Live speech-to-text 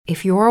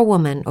If you're a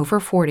woman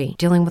over 40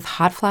 dealing with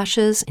hot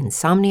flashes,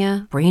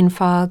 insomnia, brain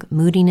fog,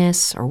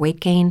 moodiness, or weight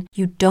gain,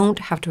 you don't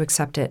have to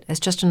accept it as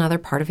just another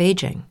part of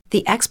aging.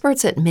 The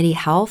experts at MIDI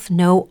Health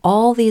know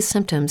all these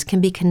symptoms can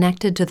be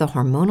connected to the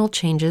hormonal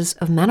changes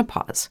of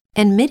menopause.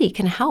 And MIDI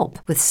can help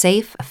with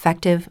safe,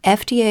 effective,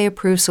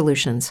 FDA-approved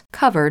solutions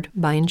covered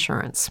by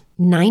insurance.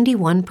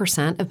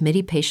 91% of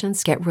MIDI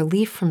patients get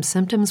relief from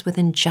symptoms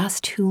within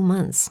just 2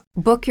 months.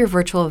 Book your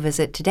virtual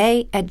visit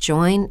today at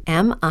joinmidi.com.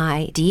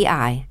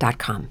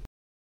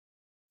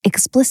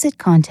 Explicit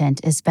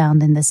content is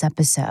found in this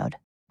episode,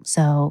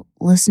 so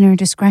listener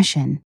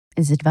discretion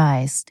is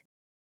advised.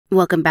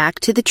 Welcome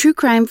back to the True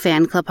Crime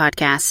Fan Club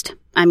podcast.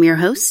 I'm your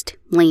host,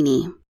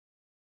 Lainey.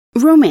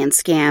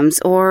 Romance scams,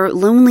 or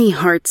lonely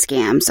heart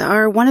scams,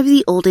 are one of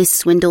the oldest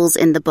swindles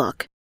in the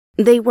book.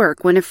 They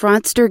work when a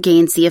fraudster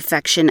gains the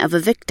affection of a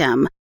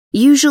victim,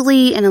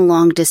 usually in a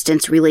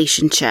long-distance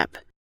relationship.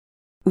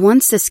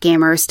 Once the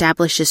scammer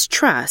establishes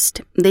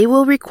trust, they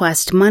will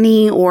request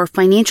money or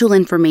financial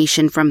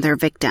information from their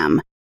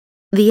victim.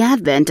 The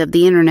advent of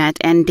the internet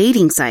and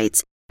dating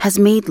sites has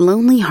made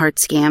lonely heart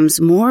scams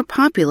more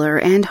popular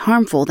and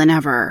harmful than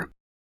ever.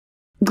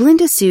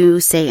 Glenda Sue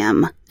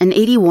Sayem, an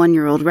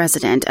 81-year-old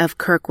resident of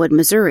Kirkwood,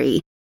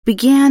 Missouri,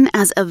 began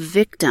as a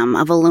victim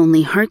of a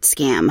lonely heart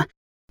scam,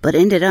 but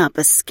ended up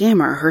a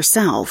scammer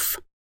herself.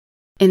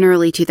 In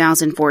early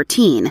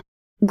 2014,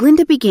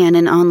 Glenda began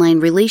an online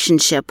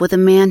relationship with a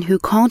man who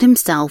called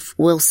himself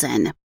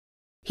Wilson.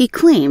 He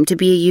claimed to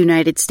be a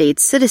United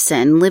States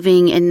citizen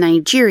living in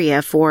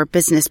Nigeria for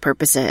business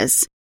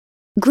purposes.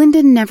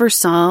 Glenda never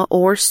saw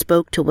or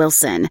spoke to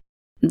Wilson.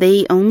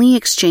 They only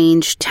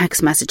exchanged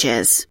text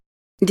messages.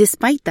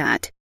 Despite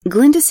that,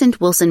 Glenda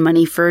sent Wilson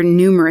money for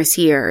numerous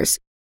years.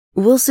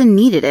 Wilson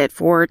needed it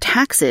for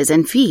taxes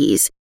and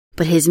fees,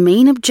 but his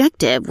main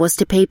objective was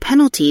to pay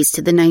penalties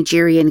to the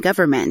Nigerian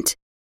government.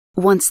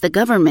 Once the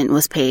government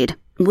was paid,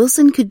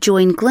 Wilson could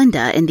join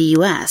Glenda in the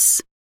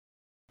U.S.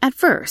 At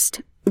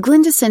first,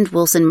 Glenda sent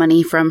Wilson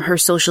money from her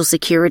Social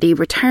Security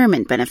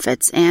retirement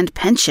benefits and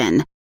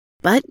pension,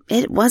 but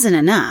it wasn't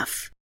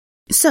enough.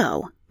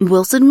 So,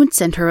 Wilson would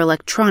send her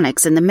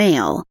electronics in the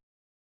mail.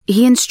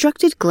 He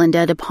instructed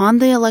Glenda to pawn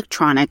the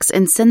electronics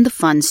and send the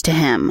funds to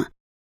him.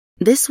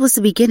 This was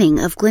the beginning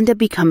of Glenda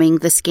becoming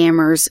the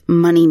scammer's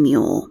money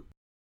mule.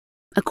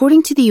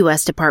 According to the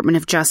U.S. Department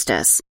of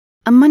Justice,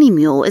 a money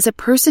mule is a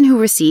person who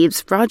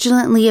receives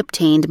fraudulently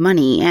obtained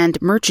money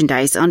and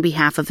merchandise on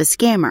behalf of a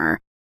scammer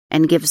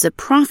and gives the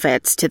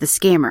profits to the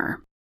scammer.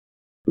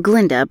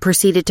 Glenda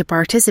proceeded to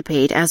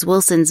participate as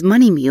Wilson's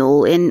money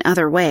mule in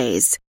other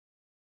ways.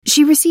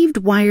 She received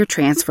wire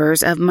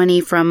transfers of money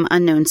from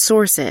unknown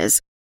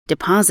sources,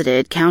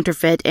 deposited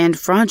counterfeit and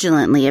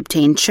fraudulently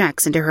obtained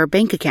checks into her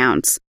bank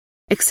accounts,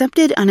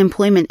 accepted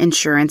unemployment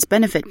insurance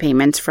benefit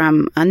payments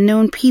from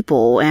unknown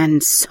people,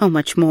 and so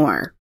much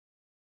more.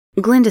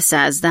 Glenda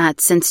says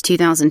that since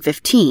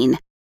 2015,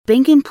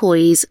 bank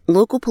employees,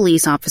 local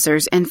police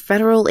officers, and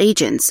federal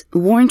agents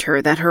warned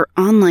her that her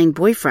online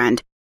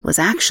boyfriend was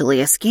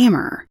actually a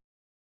scammer.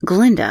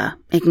 Glenda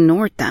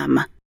ignored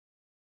them.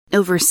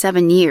 Over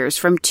 7 years,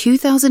 from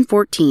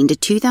 2014 to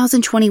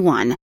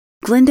 2021,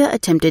 Glenda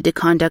attempted to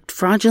conduct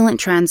fraudulent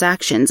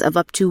transactions of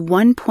up to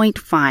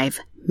 $1.5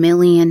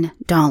 million.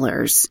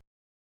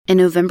 In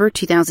November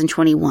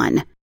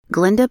 2021,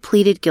 Glenda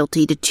pleaded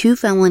guilty to 2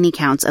 felony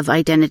counts of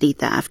identity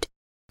theft.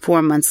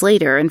 4 months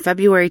later, in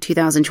February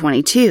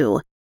 2022,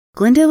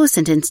 Glenda was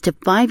sentenced to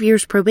 5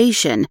 years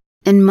probation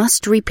and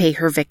must repay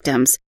her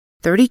victims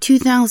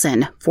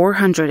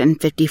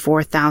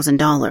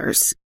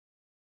 $32,454,000.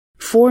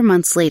 4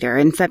 months later,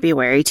 in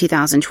February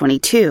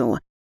 2022,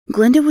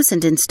 Glenda was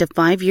sentenced to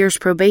 5 years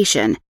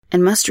probation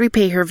and must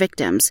repay her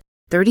victims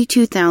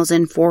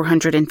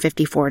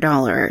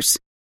 $32,454.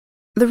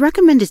 The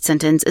recommended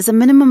sentence is a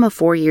minimum of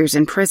 4 years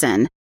in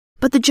prison,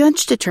 but the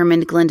judge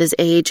determined Glenda's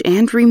age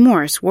and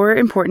remorse were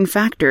important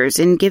factors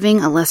in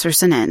giving a lesser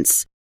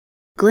sentence.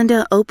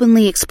 Glenda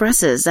openly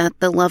expresses that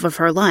the love of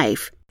her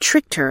life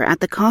tricked her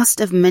at the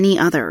cost of many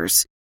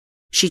others.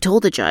 She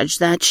told the judge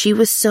that she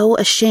was so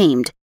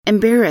ashamed,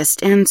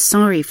 embarrassed, and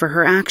sorry for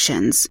her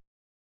actions.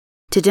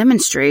 To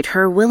demonstrate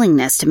her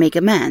willingness to make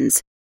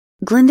amends,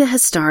 Glenda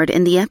has starred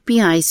in the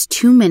FBI's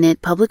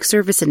 2-minute public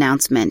service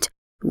announcement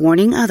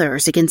warning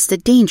others against the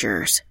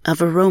dangers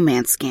of a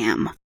romance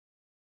scam.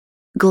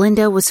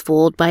 Glenda was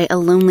fooled by a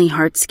lonely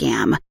heart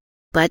scam,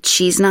 but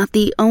she's not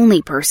the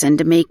only person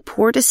to make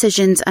poor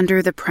decisions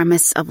under the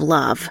premise of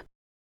love.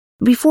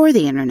 Before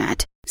the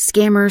internet,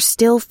 scammers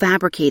still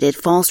fabricated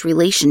false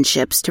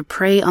relationships to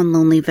prey on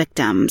lonely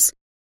victims.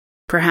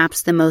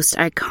 Perhaps the most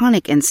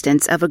iconic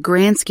instance of a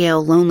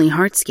grand-scale lonely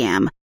heart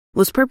scam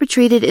was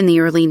perpetrated in the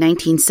early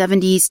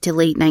 1970s to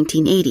late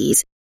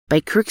 1980s by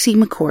Kirksey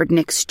McCord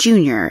Nix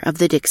Jr. of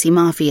the Dixie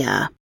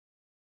Mafia.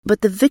 But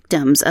the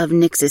victims of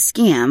Nix's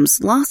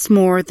scams lost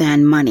more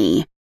than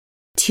money.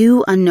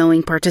 2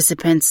 unknowing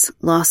participants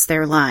lost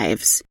their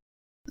lives.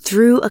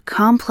 Through a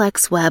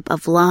complex web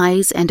of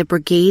lies and a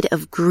brigade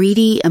of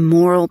greedy,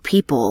 immoral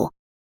people,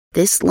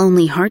 this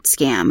lonely heart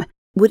scam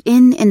would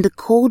end in the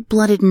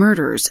cold-blooded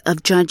murders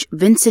of Judge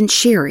Vincent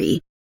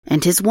Sherry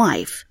and his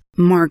wife,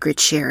 Margaret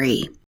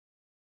Sherry.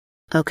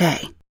 Okay,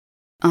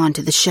 on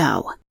to the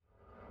show.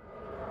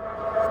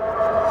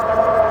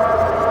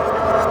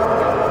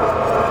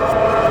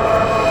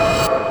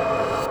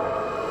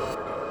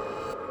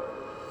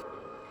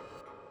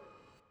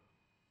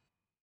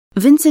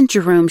 Vincent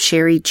Jerome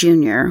Sherry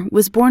Jr.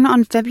 was born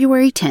on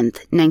February 10,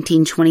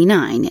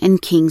 1929, in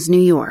Kings,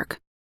 New York,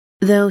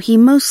 though he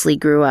mostly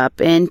grew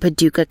up in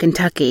Paducah,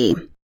 Kentucky.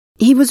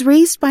 He was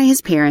raised by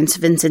his parents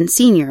Vincent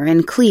Sr.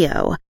 and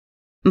Cleo.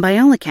 By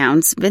all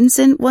accounts,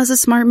 Vincent was a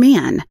smart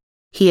man.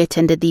 He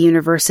attended the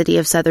University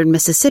of Southern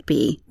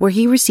Mississippi, where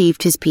he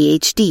received his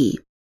Ph.D.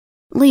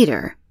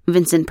 Later,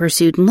 Vincent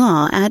pursued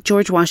law at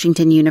George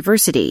Washington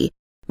University,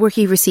 where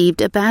he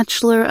received a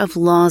Bachelor of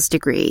Laws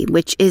degree,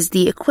 which is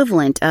the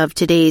equivalent of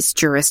today's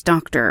Juris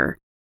Doctor.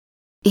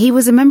 He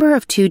was a member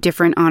of 2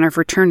 different honor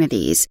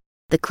fraternities.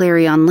 The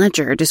Clarion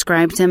Ledger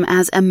describes him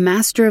as a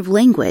master of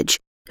language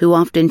who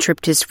often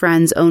tripped his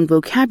friends' own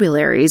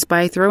vocabularies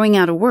by throwing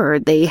out a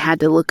word they had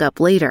to look up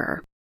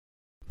later.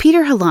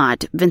 Peter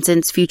Halott,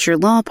 Vincent's future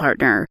law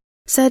partner,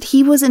 said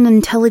he was an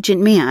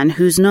intelligent man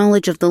whose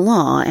knowledge of the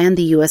law and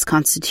the U.S.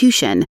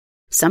 Constitution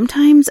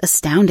sometimes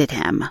astounded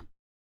him.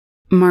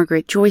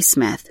 Margaret Joy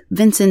Smith,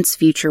 Vincent's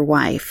future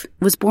wife,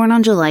 was born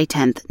on July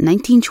 10,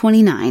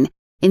 1929,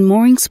 in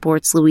Mooring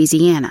Sports,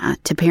 Louisiana,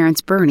 to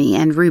parents Bernie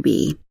and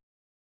Ruby.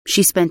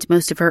 She spent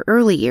most of her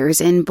early years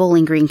in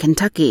Bowling Green,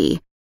 Kentucky.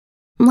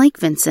 Like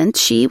Vincent,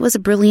 she was a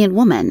brilliant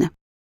woman.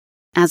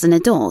 As an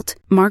adult,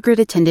 Margaret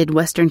attended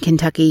Western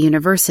Kentucky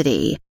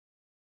University.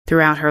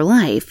 Throughout her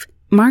life,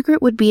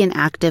 Margaret would be an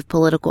active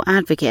political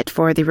advocate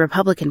for the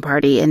Republican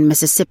Party in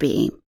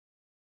Mississippi.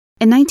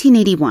 In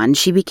 1981,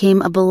 she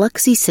became a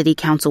Biloxi City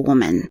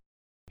Councilwoman.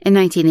 In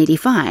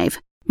 1985,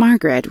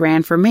 Margaret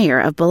ran for mayor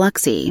of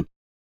Biloxi.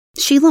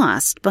 She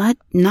lost, but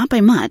not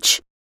by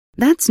much.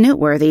 That's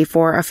noteworthy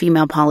for a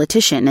female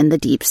politician in the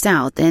Deep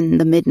South in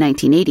the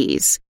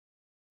mid-1980s.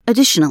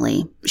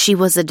 Additionally, she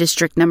was the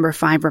District No.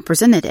 5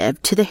 representative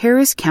to the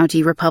Harris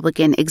County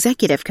Republican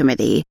Executive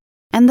Committee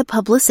and the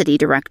publicity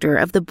director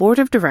of the Board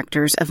of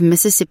Directors of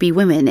Mississippi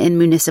Women in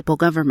Municipal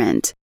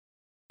Government.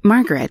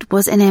 Margaret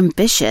was an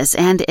ambitious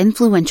and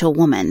influential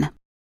woman.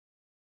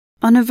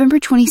 On November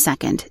 22,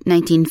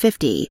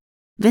 1950,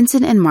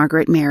 Vincent and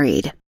Margaret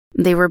married.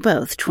 They were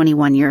both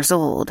 21 years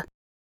old.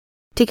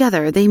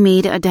 Together, they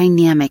made a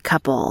dynamic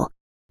couple.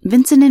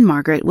 Vincent and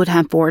Margaret would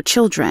have 4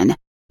 children,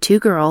 2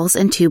 girls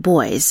and 2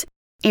 boys,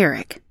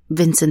 Eric,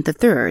 Vincent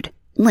III,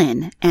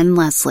 Lynn, and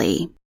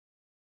Leslie.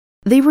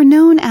 They were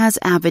known as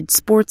avid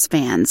sports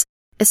fans,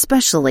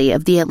 especially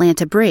of the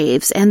Atlanta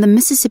Braves and the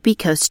Mississippi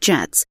Coast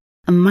Jets,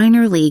 a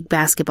minor league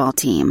basketball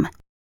team.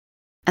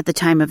 At the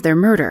time of their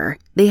murder,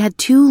 they had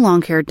 2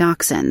 long-haired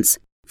dachshunds,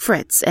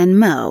 Fritz and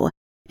Mo,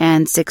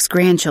 and 6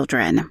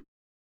 grandchildren.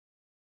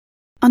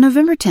 On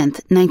November 10,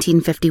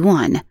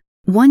 1951,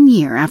 1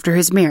 year after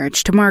his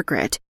marriage to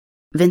Margaret,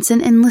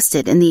 Vincent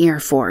enlisted in the Air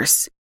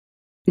Force.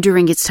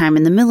 During his time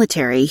in the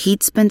military,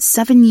 he'd spent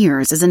 7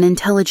 years as an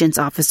intelligence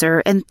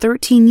officer and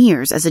 13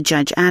 years as a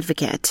judge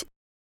advocate.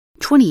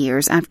 20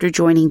 years after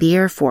joining the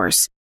Air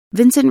Force,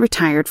 Vincent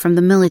retired from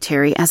the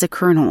military as a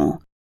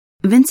colonel.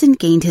 Vincent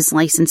gained his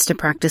license to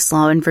practice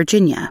law in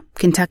Virginia,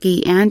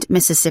 Kentucky, and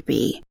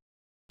Mississippi.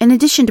 In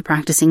addition to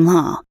practicing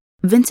law,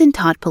 Vincent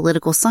taught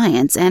political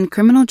science and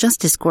criminal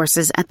justice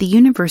courses at the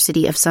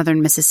University of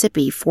Southern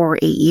Mississippi for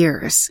 8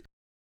 years.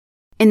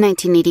 In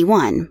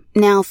 1981,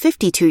 now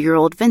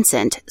 52-year-old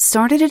Vincent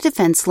started a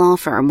defense law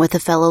firm with a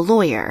fellow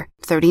lawyer,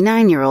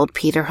 39-year-old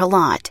Peter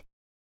Halott.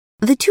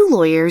 The 2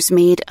 lawyers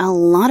made a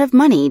lot of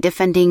money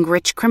defending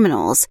rich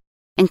criminals,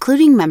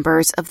 including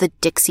members of the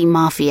Dixie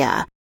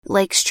Mafia,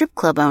 like strip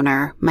club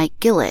owner Mike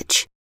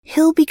Gillich.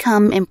 He'll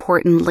become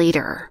important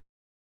later.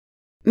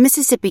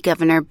 Mississippi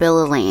Governor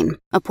Bill Elaine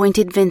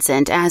appointed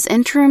Vincent as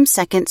interim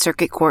Second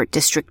Circuit Court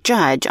District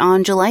Judge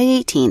on July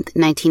 18,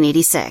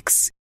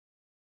 1986.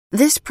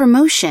 This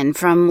promotion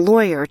from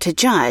lawyer to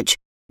judge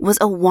was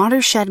a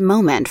watershed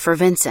moment for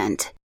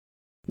Vincent.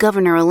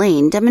 Governor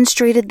Elaine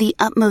demonstrated the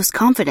utmost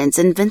confidence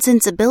in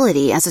Vincent's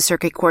ability as a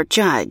circuit court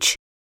judge.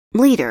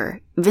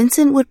 Later,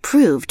 Vincent would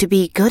prove to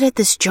be good at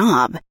this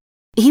job.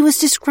 He was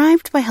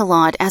described by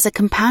Halott as a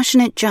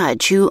compassionate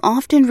judge who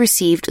often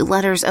received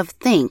letters of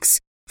thanks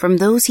from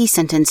those he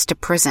sentenced to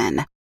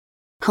prison.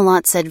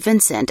 Halott said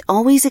Vincent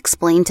always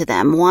explained to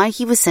them why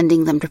he was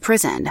sending them to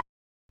prison.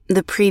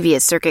 The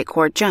previous circuit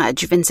court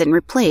judge Vincent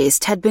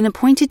replaced had been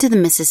appointed to the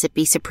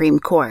Mississippi Supreme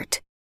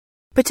Court.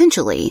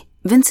 Potentially,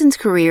 Vincent's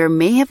career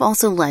may have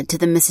also led to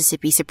the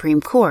Mississippi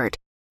Supreme Court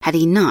had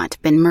he not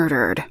been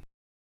murdered.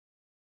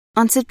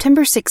 On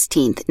September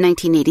 16,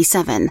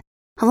 1987,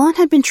 Halott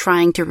had been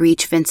trying to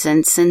reach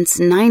Vincent since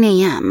 9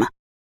 a.m.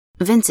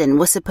 Vincent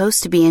was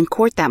supposed to be in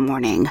court that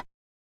morning.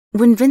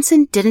 When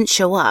Vincent didn't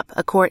show up,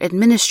 a court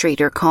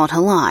administrator called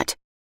Halott.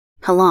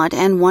 Halott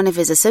and one of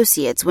his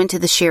associates went to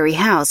the Sherry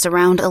house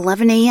around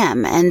 11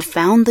 a.m. and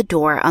found the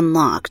door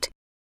unlocked.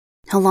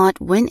 Halott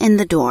went in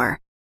the door.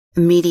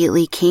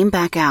 immediately came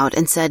back out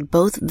and said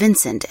both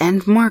Vincent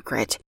and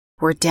Margaret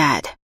were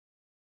dead.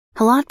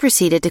 Halat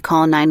proceeded to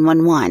call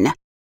 911.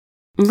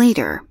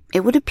 Later,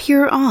 it would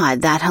appear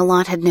odd that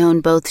Halat had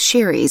known both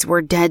Sherrys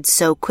were dead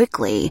so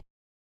quickly.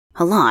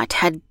 Halat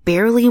had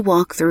barely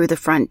walked through the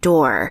front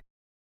door.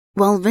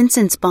 While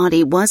Vincent's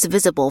body was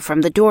visible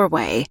from the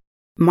doorway,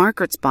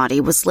 Margaret's body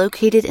was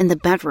located in the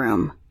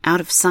bedroom, out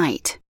of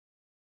sight.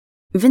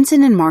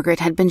 Vincent and Margaret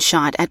had been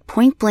shot at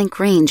point-blank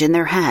range in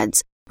their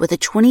heads with a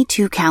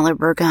 .22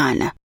 caliber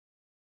gun.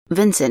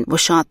 Vincent was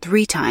shot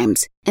 3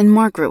 times and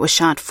Margaret was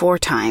shot 4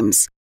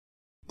 times.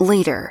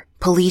 Later,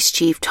 Police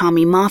Chief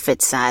Tommy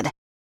Moffett said,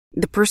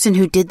 "The person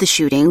who did the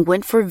shooting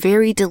went for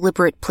very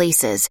deliberate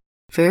places,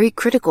 very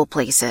critical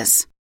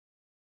places."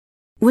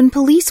 When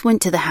police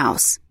went to the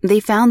house, they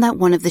found that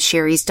one of the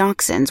Sherrys'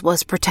 dachshunds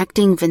was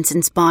protecting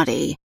Vincent's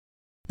body.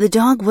 The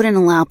dog wouldn't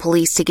allow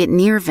police to get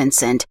near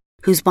Vincent,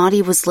 whose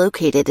body was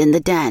located in the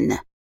den.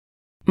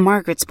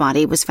 Margaret's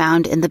body was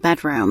found in the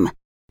bedroom.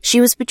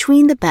 She was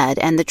between the bed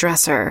and the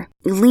dresser,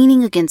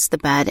 leaning against the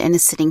bed in a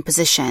sitting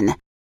position.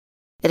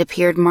 It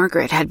appeared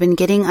Margaret had been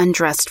getting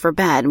undressed for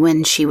bed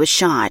when she was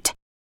shot.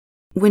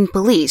 When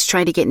police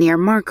tried to get near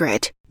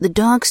Margaret, the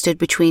dog stood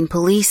between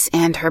police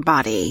and her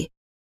body.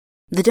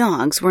 The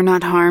dogs were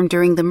not harmed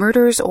during the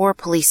murders or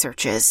police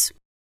searches.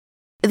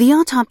 The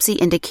autopsy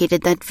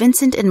indicated that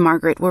Vincent and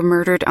Margaret were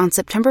murdered on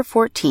September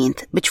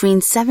 14th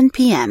between 7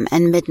 p.m.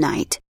 and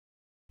midnight.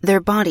 Their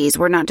bodies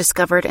were not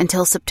discovered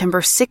until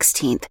September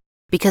 16th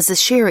because the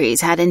Sherrys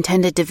had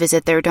intended to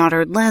visit their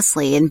daughter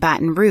Leslie in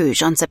Baton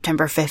Rouge on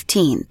September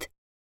 15th.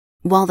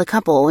 While the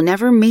couple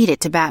never made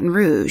it to Baton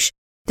Rouge,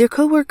 their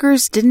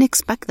coworkers didn't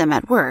expect them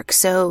at work,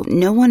 so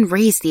no one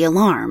raised the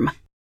alarm.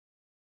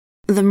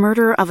 The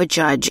murder of a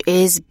judge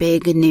is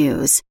big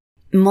news.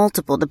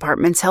 Multiple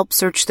departments helped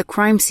search the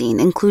crime scene,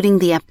 including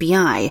the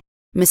FBI,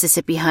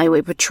 Mississippi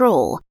Highway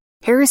Patrol,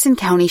 Harrison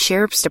County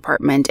Sheriff's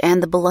Department,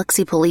 and the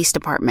Biloxi Police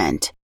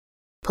Department.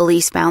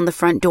 Police found the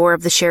front door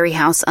of the Sherry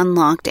house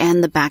unlocked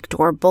and the back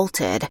door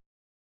bolted.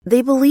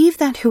 They believe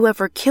that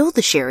whoever killed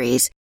the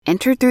Sherrys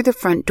entered through the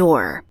front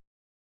door.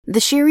 The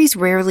Sherrys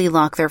rarely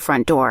lock their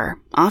front door,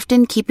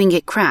 often keeping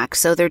it cracked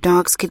so their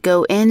dogs could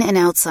go in and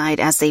outside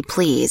as they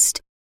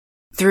pleased.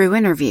 Through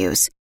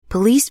interviews,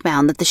 police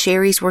found that the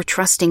Sherrys were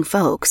trusting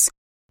folks.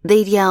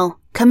 They'd yell,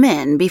 "Come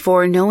in,"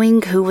 before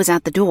knowing who was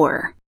at the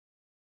door.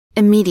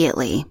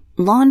 Immediately,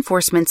 law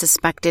enforcement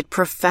suspected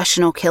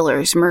professional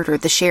killers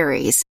murdered the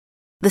Sherrys.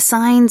 The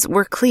signs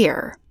were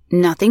clear.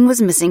 Nothing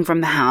was missing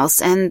from the house,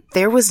 and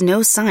there was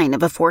no sign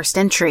of a forced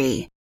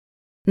entry.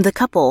 The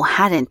couple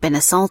hadn't been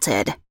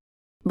assaulted.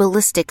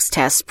 Ballistics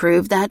tests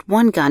proved that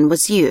one gun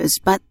was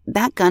used, but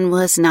that gun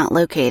was not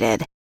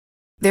located.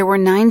 There were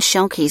 9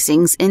 shell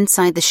casings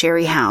inside the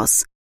Sherry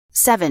house,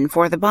 7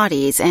 for the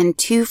bodies and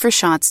 2 for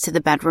shots to the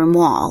bedroom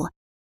wall.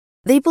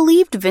 They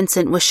believed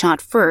Vincent was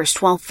shot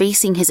first while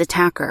facing his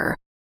attacker.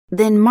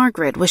 Then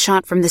Margaret was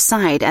shot from the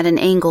side at an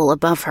angle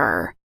above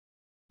her.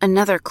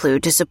 Another clue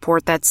to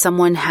support that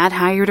someone had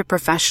hired a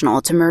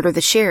professional to murder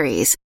the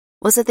Sherrys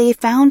was that they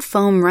found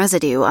foam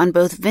residue on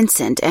both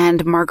Vincent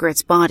and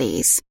Margaret's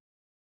bodies.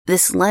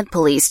 This led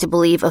police to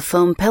believe a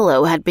foam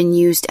pillow had been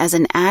used as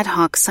an ad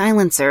hoc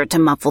silencer to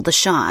muffle the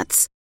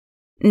shots.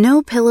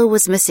 No pillow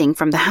was missing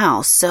from the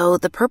house, so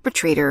the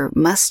perpetrator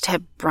must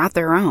have brought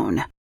their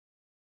own.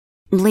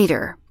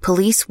 Later,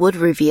 police would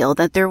reveal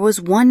that there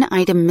was one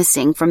item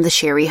missing from the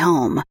Sherry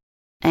home,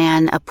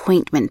 an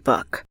appointment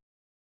book.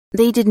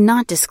 They did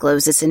not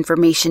disclose this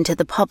information to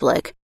the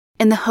public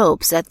in the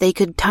hopes that they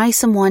could tie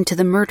someone to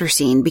the murder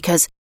scene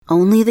because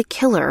only the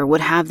killer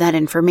would have that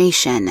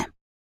information.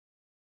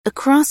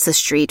 Across the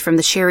street from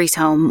the Sherry's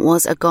home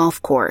was a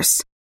golf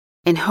course.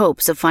 In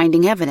hopes of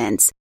finding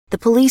evidence, the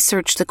police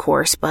searched the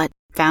course but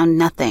found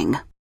nothing.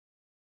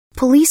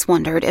 Police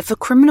wondered if a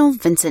criminal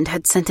Vincent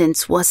had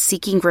sentenced was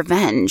seeking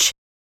revenge.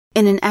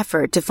 In an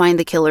effort to find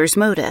the killer's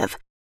motive,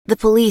 the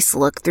police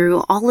looked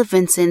through all of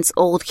Vincent's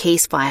old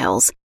case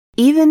files,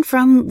 even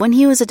from when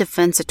he was a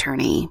defense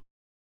attorney.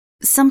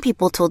 Some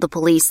people told the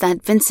police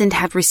that Vincent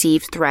had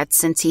received threats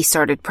since he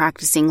started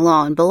practicing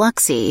law in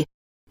Biloxi,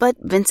 but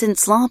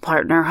Vincent's law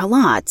partner,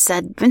 Halat,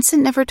 said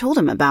Vincent never told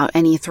him about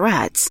any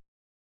threats.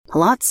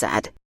 Halat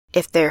said,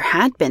 "If there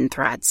had been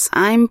threats,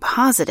 I'm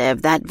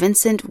positive that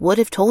Vincent would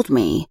have told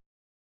me."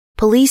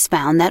 Police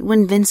found that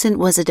when Vincent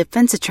was a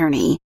defense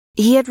attorney,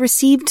 he had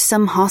received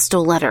some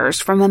hostile letters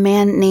from a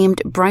man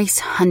named Bryce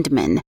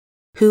Hundman,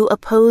 who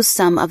opposed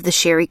some of the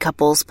Sherry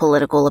couple's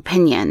political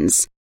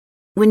opinions.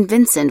 When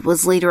Vincent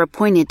was later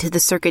appointed to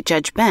the circuit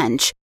judge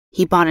bench,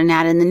 he bought an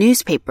ad in the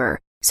newspaper,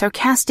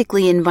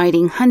 sarcastically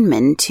inviting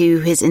Hundman to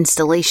his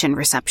installation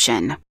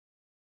reception.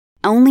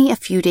 Only a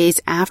few days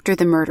after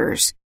the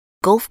murders,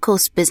 Gulf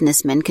Coast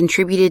businessmen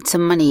contributed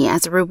some money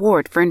as a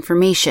reward for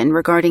information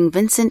regarding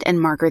Vincent and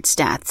Margaret's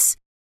deaths.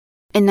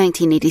 In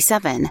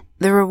 1987,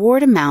 the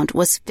reward amount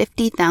was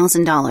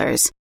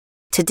 $50,000.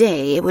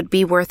 Today, it would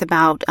be worth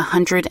about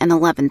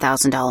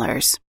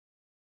 $111,000.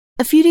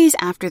 A few days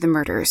after the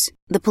murders,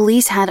 the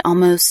police had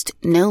almost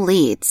no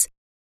leads.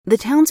 The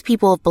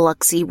townspeople of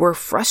Biloxi were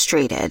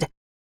frustrated.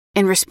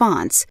 In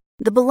response,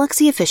 the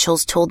Biloxi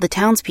officials told the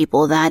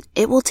townspeople that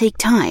it will take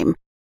time.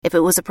 If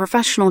it was a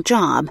professional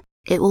job,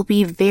 it will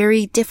be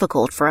very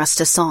difficult for us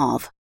to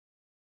solve.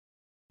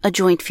 A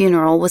joint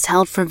funeral was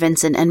held for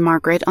Vincent and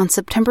Margaret on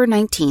September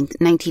 19,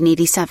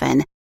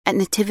 1987, at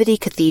Nativity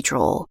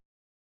Cathedral.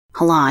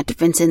 Halat,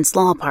 Vincent's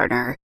law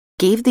partner,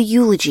 gave the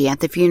eulogy at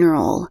the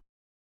funeral.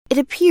 It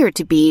appeared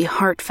to be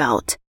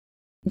heartfelt.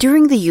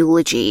 During the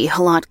eulogy,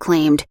 Halat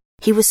claimed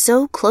he was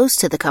so close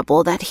to the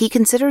couple that he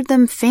considered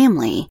them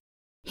family.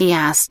 He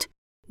asked,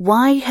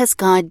 "Why has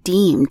God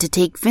deemed to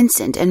take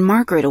Vincent and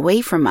Margaret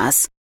away from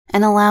us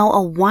and allow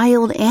a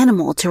wild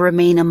animal to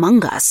remain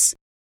among us?"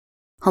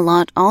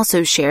 Halat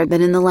also shared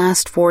that in the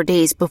last 4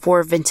 days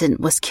before Vincent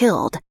was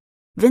killed,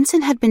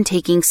 Vincent had been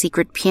taking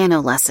secret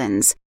piano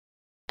lessons.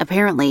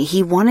 Apparently,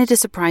 he wanted to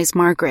surprise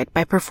Margaret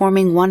by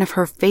performing one of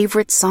her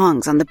favorite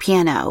songs on the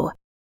piano.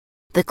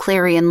 The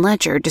Clarion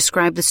Ledger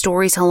described the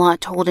stories Halat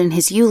told in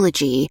his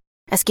eulogy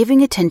as giving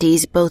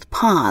attendees both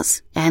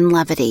pause and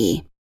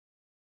levity.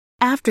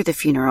 After the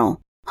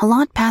funeral,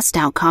 Halat passed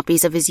out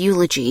copies of his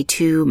eulogy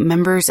to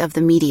members of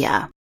the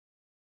media.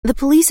 The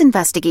police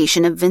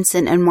investigation of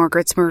Vincent and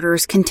Margaret's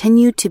murders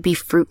continued to be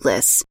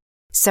fruitless.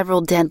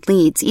 Several dead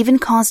leads even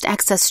caused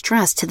excess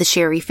stress to the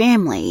Sherry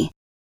family.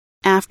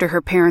 After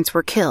her parents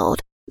were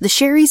killed, the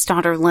Sherry's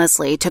daughter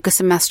Leslie took a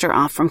semester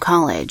off from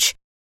college.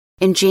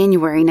 In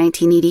January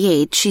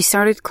 1988, she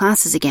started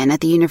classes again at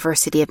the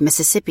University of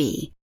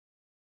Mississippi.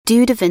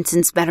 Due to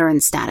Vincent's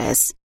veteran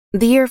status,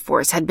 the Air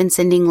Force had been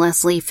sending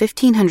Leslie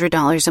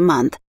 $1,500 a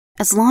month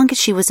as long as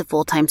she was a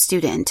full-time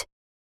student.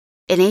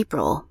 In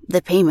April,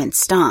 the payments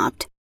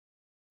stopped.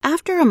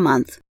 After a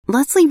month,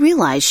 Leslie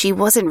realized she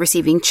wasn't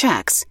receiving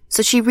checks,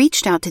 so she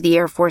reached out to the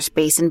Air Force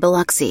Base in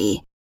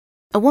Biloxi.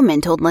 A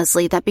woman told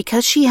Leslie that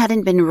because she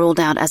hadn't been ruled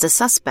out as a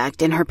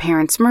suspect in her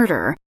parents'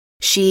 murder,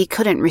 she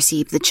couldn't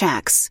receive the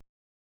checks.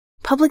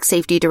 Public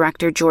Safety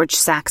Director George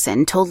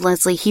Saxon told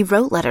Leslie he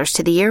wrote letters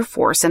to the Air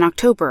Force in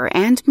October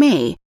and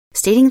May,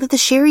 stating that the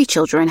Sherry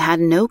children had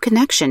no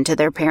connection to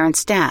their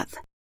parents' death.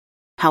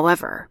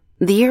 However,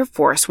 the Air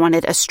Force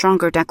wanted a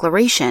stronger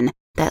declaration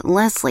that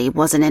Leslie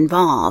wasn't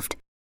involved.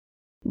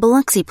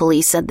 Biloxi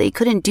police said they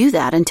couldn't do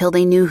that until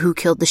they knew who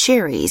killed the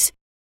Sherrys.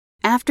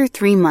 After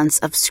 3 months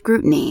of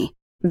scrutiny,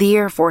 the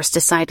Air Force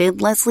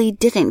decided Leslie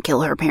didn't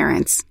kill her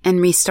parents and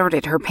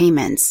restarted her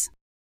payments.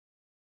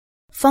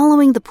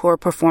 Following the poor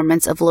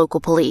performance of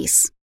local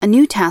police, a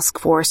new task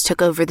force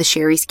took over the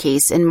Sherry's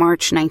case in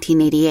March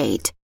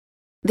 1988.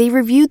 They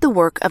reviewed the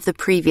work of the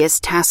previous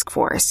task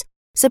force,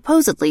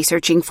 supposedly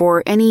searching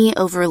for any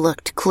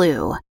overlooked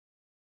clue.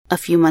 A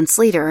few months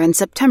later, in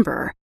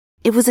September,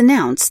 it was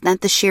announced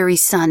that the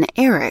Sherry's son,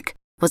 Eric,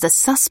 was a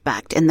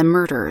suspect in the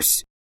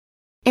murders.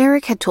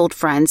 Eric had told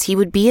friends he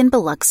would be in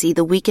Biloxi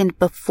the weekend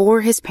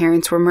before his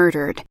parents were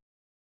murdered.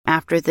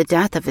 After the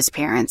death of his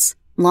parents,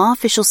 law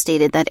officials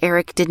stated that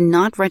Eric did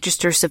not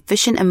register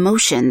sufficient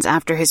emotions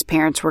after his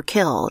parents were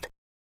killed.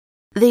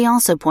 They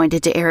also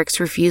pointed to Eric's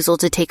refusal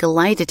to take a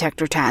lie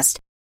detector test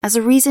as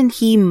a reason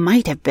he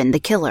might have been the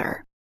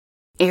killer.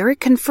 Eric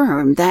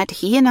confirmed that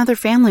he and other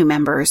family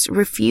members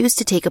refused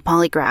to take a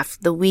polygraph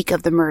the week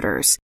of the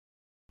murders.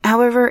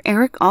 However,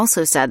 Eric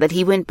also said that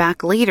he went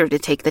back later to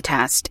take the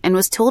test and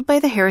was told by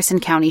the Harrison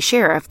County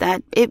Sheriff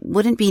that it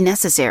wouldn't be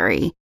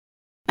necessary.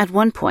 At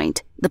one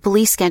point, the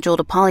police scheduled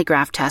a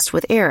polygraph test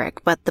with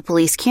Eric, but the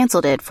police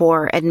canceled it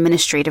for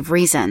administrative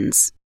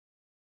reasons.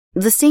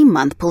 The same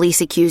month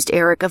police accused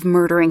Eric of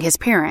murdering his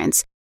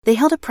parents, they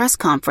held a press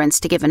conference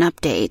to give an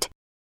update.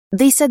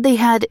 They said they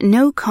had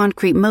no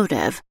concrete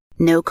motive,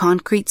 no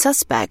concrete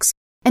suspects,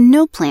 and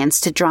no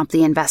plans to drop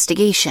the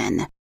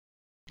investigation.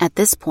 At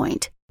this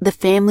point, the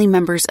family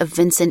members of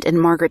Vincent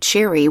and Margaret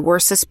Sherry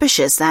were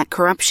suspicious that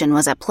corruption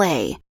was at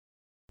play.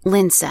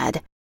 Lynn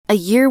said, "A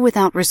year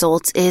without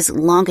results is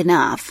long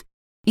enough.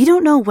 You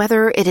don't know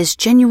whether it is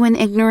genuine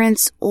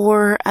ignorance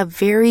or a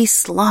very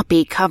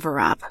sloppy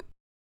cover-up."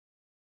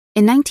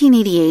 In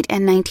 1988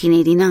 and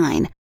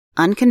 1989,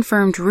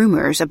 unconfirmed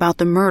rumors about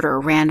the murder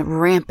ran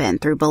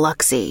rampant through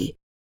Biloxi.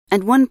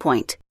 At one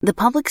point, the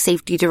public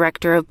safety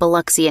director of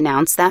Biloxi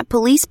announced that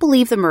police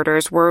believe the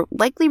murders were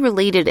likely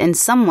related in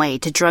some way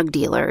to drug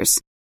dealers.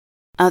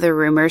 Other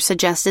rumors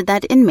suggested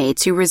that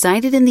inmates who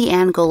resided in the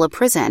Angola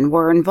prison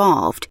were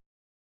involved.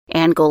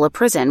 Angola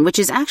Prison, which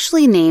is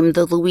actually named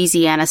the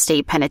Louisiana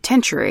State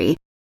Penitentiary,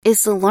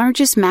 is the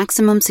largest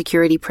maximum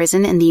security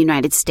prison in the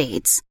United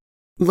States.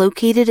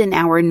 Located an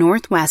hour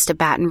northwest of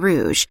Baton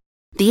Rouge,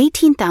 the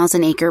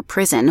 18,000-acre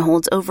prison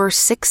holds over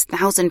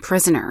 6,000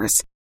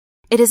 prisoners.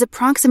 It is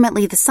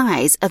approximately the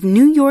size of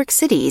New York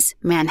City's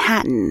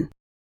Manhattan.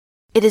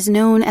 It is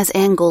known as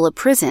Angola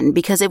Prison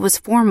because it was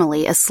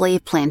formerly a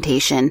slave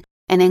plantation,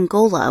 and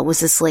Angola was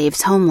the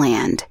slaves'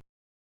 homeland.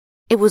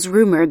 It was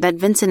rumored that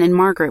Vincent and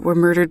Margaret were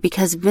murdered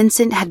because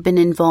Vincent had been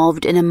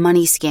involved in a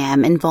money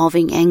scam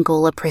involving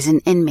Angola prison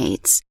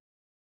inmates.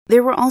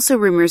 There were also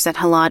rumors that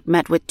Halat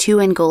met with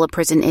 2 Angola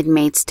prison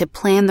inmates to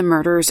plan the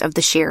murders of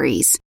the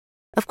Sherrys.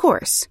 Of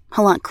course,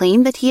 Halat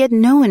claimed that he had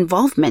no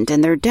involvement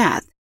in their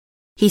death.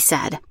 He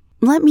said,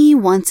 "Let me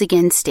once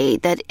again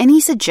state that any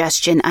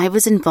suggestion I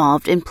was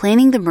involved in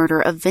planning the murder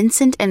of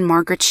Vincent and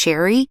Margaret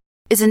Sherry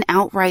is an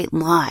outright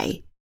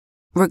lie."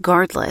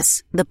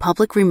 Regardless, the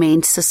public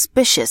remained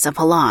suspicious of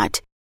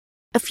Halat.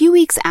 A few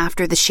weeks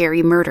after the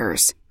Sherry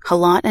murders,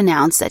 Halat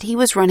announced that he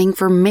was running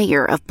for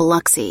mayor of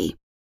Biloxi.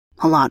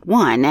 Halat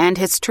won, and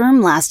his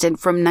term lasted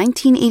from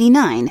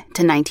 1989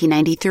 to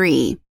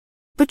 1993.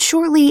 But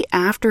shortly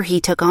after he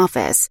took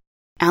office,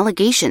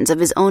 allegations of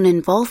his own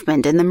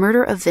involvement in the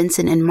murder of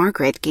Vincent and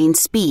Margaret gained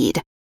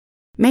speed.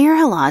 Mayor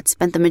Halat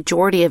spent the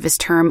majority of his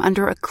term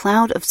under a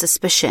cloud of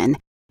suspicion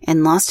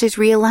and lost his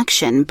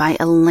re-election by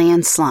a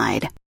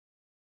landslide.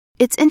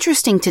 It's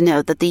interesting to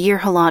note that the year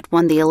Halat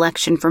won the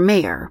election for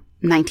mayor,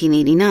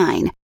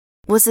 1989,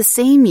 was the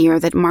same year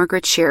that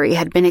Margaret Sherry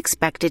had been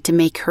expected to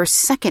make her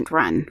second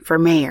run for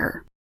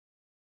mayor.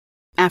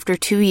 After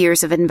 2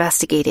 years of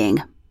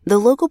investigating, the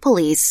local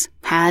police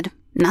had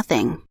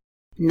nothing.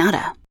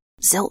 Nada.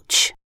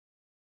 Zilch.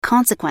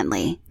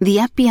 Consequently, the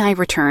FBI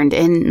returned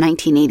in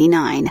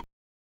 1989.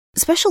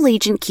 Special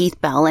Agent Keith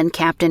Bell and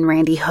Captain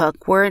Randy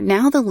Hook were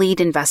now the lead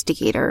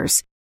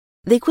investigators.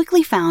 They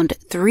quickly found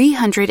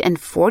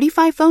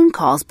 345 phone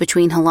calls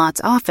between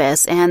Halat's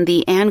office and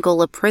the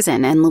Angola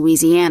prison in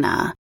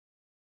Louisiana.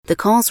 The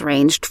calls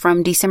ranged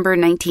from December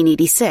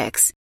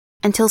 1986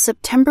 until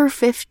September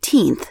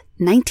 15,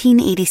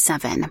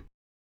 1987.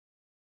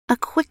 A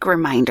quick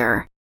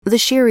reminder, the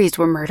Sherrys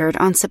were murdered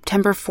on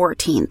September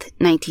 14,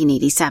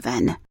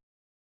 1987.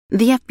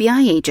 The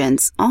FBI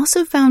agents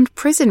also found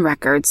prison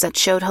records that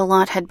showed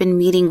Halat had been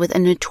meeting with a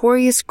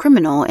notorious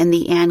criminal in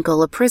the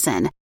Angola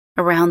prison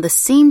around the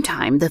same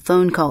time the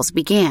phone calls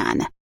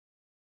began.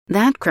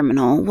 That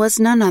criminal was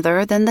none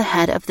other than the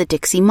head of the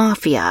Dixie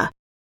Mafia,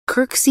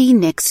 Kirksey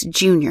Nix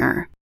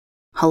Jr.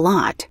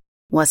 Halat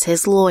was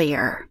his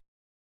lawyer.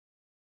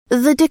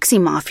 The Dixie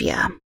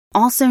Mafia,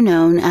 also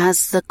known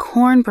as the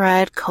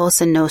Cornbread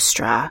Cosa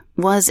Nostra,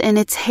 was in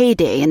its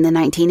heyday in the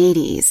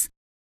 1980s.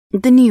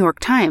 The New York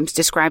Times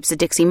describes the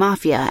Dixie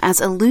Mafia as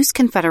a loose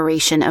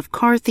confederation of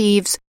car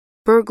thieves,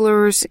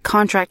 burglars,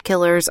 contract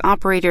killers,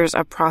 operators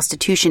of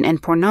prostitution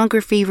and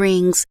pornography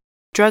rings,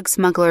 drug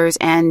smugglers,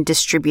 and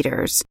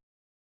distributors.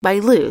 By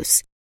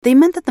loose, they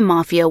meant that the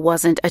mafia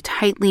wasn't a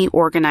tightly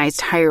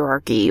organized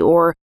hierarchy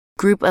or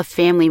group of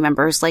family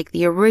members like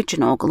the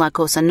original La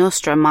Cosa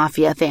Nostra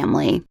mafia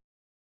family.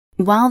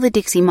 While the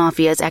Dixie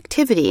Mafia's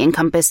activity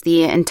encompassed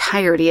the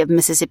entirety of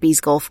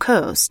Mississippi's Gulf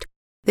Coast,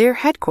 their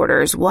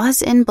headquarters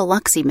was in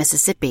Biloxi,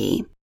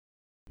 Mississippi.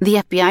 The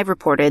FBI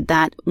reported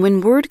that when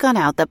word got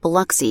out that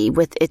Biloxi,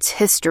 with its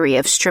history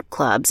of strip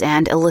clubs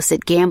and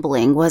illicit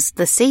gambling, was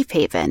the safe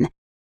haven,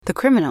 the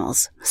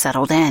criminals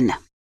settled in.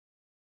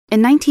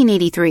 In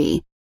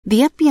 1983,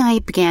 the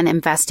FBI began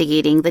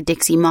investigating the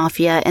Dixie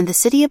Mafia in the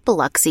city of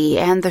Biloxi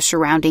and the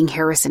surrounding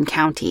Harrison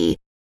County,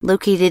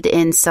 located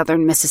in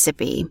southern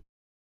Mississippi.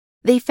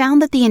 They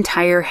found that the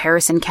entire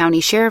Harrison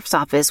County Sheriff's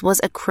Office was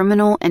a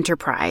criminal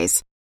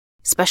enterprise.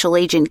 Special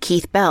Agent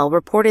Keith Bell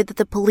reported that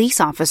the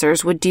police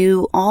officers would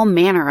do all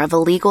manner of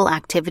illegal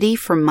activity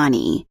for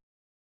money.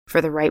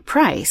 For the right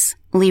price,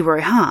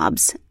 Leroy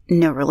Hobbs,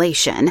 no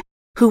relation,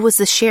 who was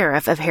the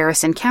sheriff of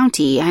Harrison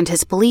County, and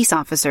his police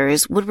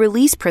officers would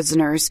release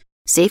prisoners,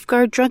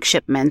 safeguard drug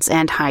shipments,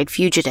 and hide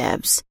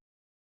fugitives.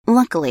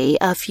 Luckily,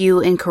 a few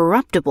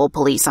incorruptible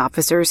police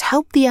officers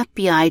helped the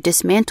FBI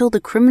dismantle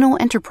the criminal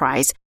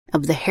enterprise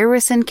of the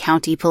Harrison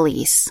County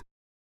Police.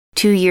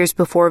 2 years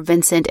before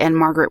Vincent and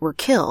Margaret were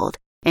killed,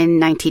 in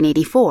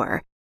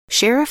 1984,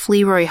 Sheriff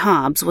Leroy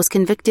Hobbs was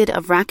convicted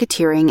of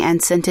racketeering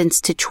and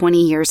sentenced to 20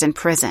 years in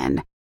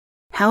prison.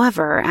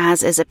 However,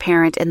 as is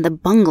apparent in the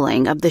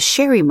bungling of the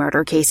Sherry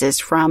murder cases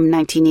from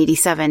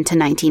 1987 to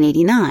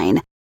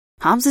 1989,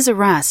 Hobbs's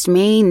arrest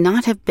may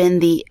not have been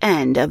the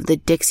end of the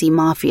Dixie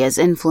Mafia's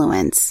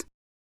influence.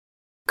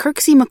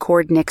 Kirksey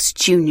McCord Nix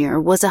Jr.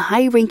 was a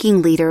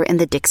high-ranking leader in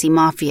the Dixie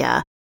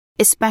Mafia,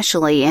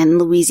 especially in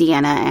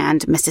Louisiana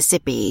and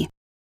Mississippi.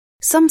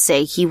 Some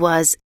say he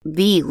was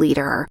the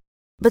leader,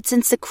 but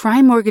since the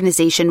crime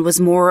organization was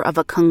more of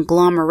a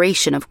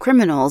conglomeration of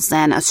criminals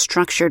than a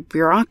structured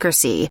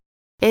bureaucracy,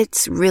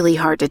 it's really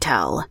hard to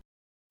tell.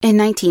 In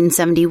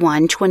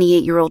 1971,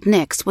 28-year-old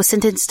Nix was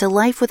sentenced to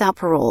life without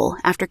parole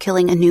after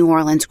killing a New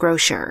Orleans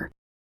grocer.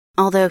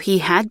 Although he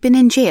had been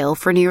in jail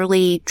for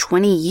nearly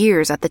 20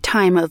 years at the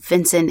time of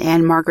Vincent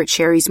and Margaret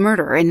Sherry's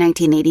murder in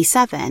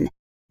 1987,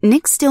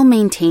 Nix still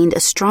maintained a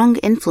strong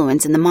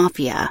influence in the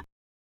mafia.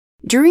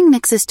 During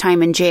Nix's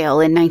time in jail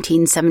in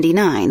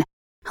 1979,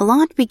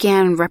 Halat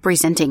began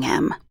representing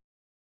him.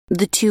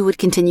 The two would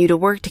continue to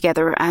work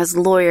together as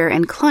lawyer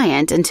and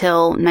client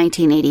until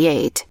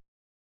 1988.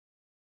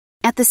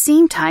 At the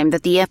same time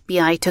that the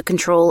FBI took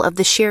control of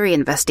the Sherry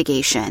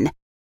investigation,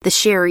 the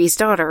Sherry's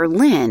daughter,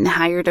 Lynn,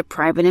 hired a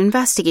private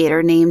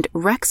investigator named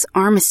Rex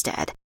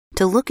Armistead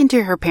to look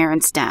into her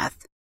parents'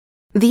 death.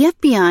 The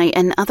FBI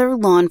and other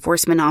law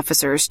enforcement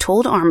officers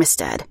told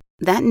Armistead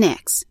that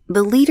Nix,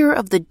 the leader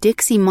of the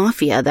Dixie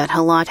Mafia that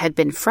Halat had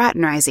been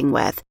fraternizing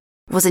with,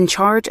 was in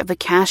charge of a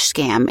cash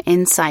scam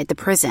inside the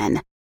prison,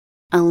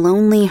 a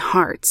Lonely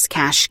Hearts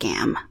cash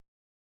scam.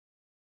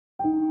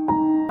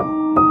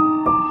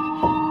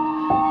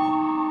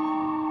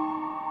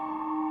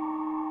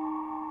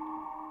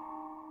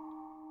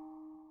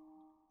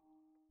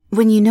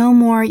 When you know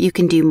more, you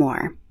can do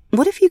more.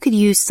 What if you could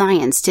use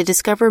science to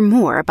discover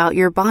more about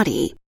your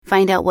body?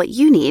 Find out what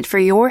you need for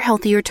your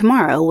healthier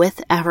tomorrow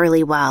with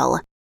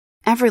Everlywell.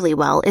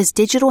 Everlywell is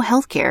digital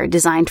healthcare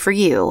designed for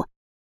you,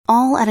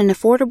 all at an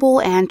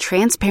affordable and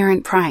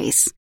transparent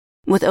price.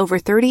 With over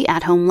 30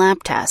 at-home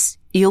lab tests,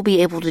 you'll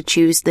be able to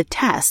choose the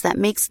test that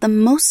makes the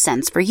most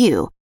sense for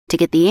you to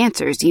get the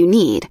answers you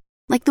need,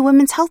 like the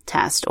Women's Health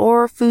Test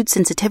or Food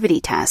Sensitivity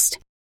Test.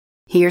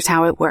 Here's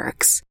how it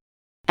works.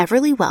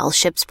 Everlywell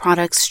ships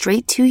products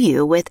straight to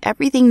you with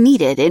everything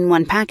needed in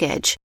one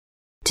package.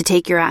 To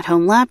take your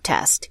at-home lab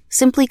test,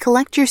 simply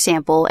collect your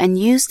sample and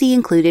use the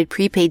included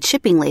prepaid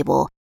shipping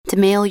label to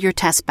mail your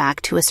test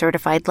back to a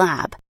certified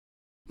lab.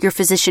 Your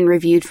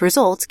physician-reviewed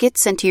results get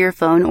sent to your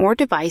phone or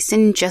device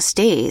in just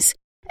days,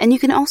 and you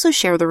can also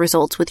share the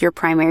results with your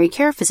primary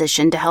care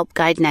physician to help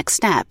guide next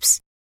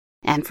steps.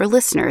 And for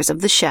listeners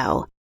of the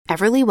show,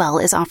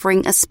 Everlywell is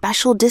offering a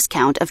special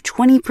discount of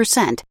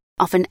 20%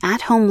 off an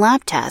at-home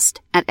lab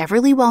test at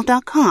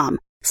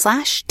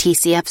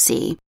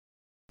everlywell.com/TCFC.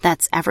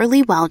 That's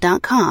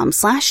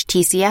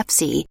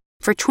everlywell.com/TCFC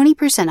for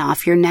 20%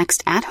 off your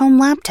next at-home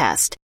lab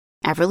test.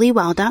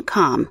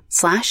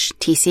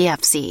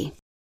 everlywell.com/TCFC.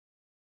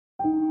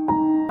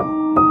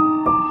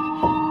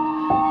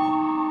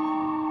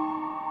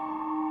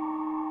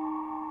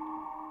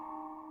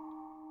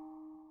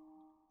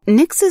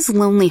 Nix's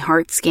Lonely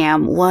Heart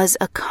scam was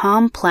a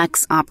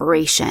complex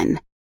operation.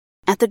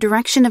 At the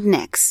direction of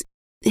Nix,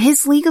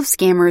 his league of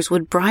scammers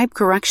would bribe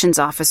corrections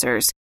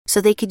officers so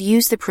they could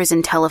use the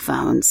prison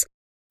telephones.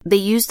 They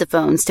used the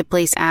phones to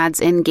place ads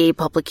in gay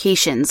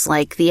publications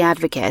like The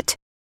Advocate.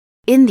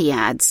 In the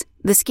ads,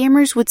 the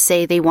scammers would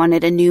say they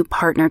wanted a new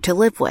partner to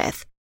live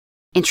with.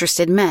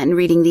 Interested men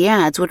reading the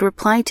ads would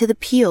reply to the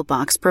P.O.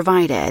 box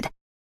provided.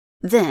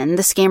 Then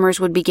the scammers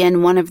would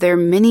begin one of their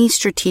many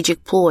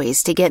strategic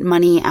ploys to get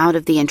money out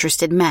of the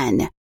interested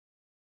men.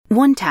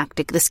 One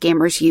tactic the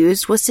scammers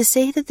used was to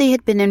say that they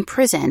had been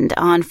imprisoned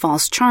on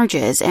false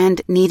charges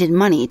and needed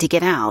money to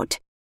get out.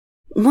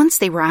 Once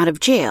they were out of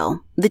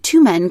jail, the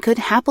two men could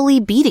happily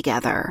be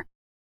together.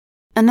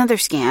 Another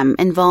scam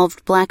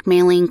involved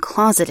blackmailing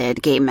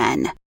closeted gay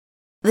men.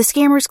 The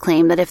scammers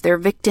claimed that if their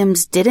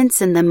victims didn't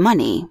send them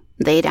money,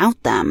 they'd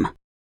out them.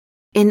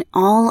 In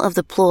all of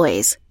the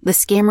ploys, the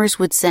scammers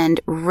would send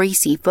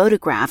racy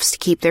photographs to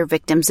keep their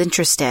victims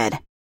interested.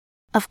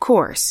 Of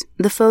course,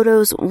 the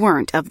photos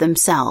weren't of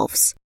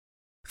themselves.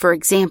 For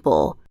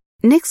example,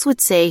 Nix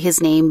would say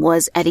his name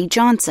was Eddie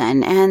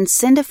Johnson and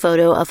send a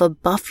photo of a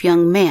buff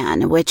young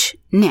man, which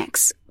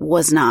Nix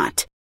was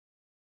not.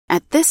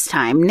 At this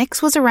time,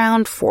 Nix was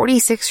around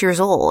 46 years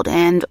old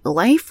and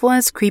life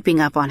was creeping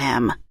up on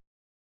him.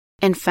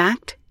 In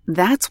fact,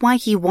 that's why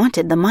he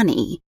wanted the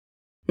money.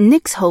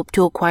 Nix hoped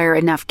to acquire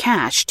enough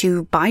cash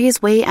to buy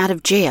his way out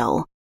of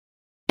jail.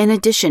 In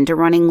addition to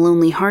running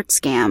Lonely Heart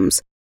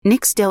scams,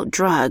 Nix dealt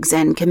drugs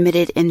and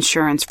committed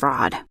insurance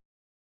fraud.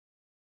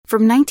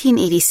 From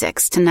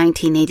 1986 to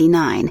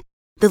 1989,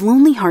 the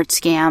Lonely Heart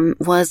scam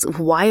was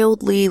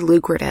wildly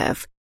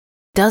lucrative.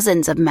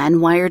 Dozens of men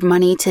wired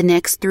money to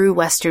Nix through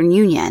Western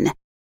Union.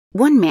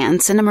 One man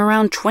sent him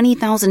around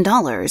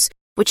 $20,000,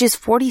 which is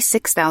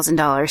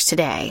 $46,000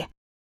 today.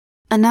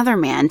 Another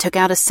man took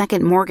out a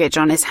second mortgage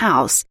on his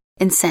house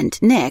and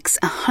sent Nix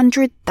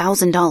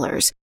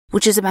 $100,000,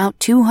 which is about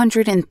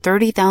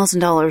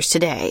 $230,000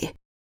 today.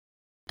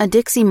 A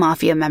Dixie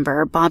Mafia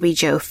member, Bobby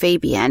Joe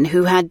Fabian,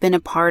 who had been a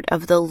part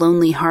of the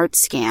Lonely Heart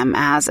scam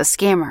as a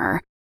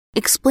scammer,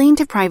 explained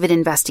to private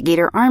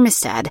investigator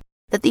Armistead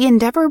that the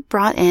endeavor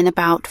brought in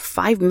about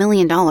 $5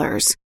 million.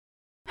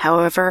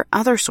 However,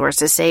 other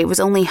sources say it was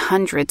only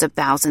hundreds of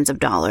thousands of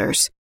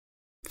dollars.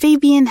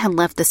 Fabian had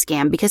left the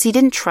scam because he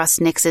didn't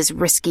trust Nix's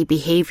risky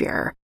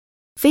behavior.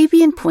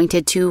 Fabian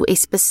pointed to a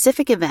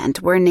specific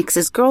event where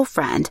Nix's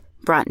girlfriend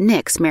brought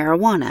Nix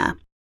marijuana,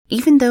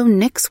 even though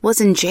Nix was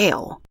in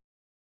jail.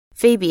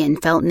 Fabian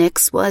felt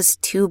Nix was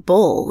too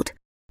bold.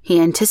 He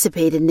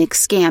anticipated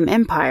Nix's scam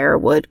empire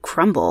would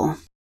crumble.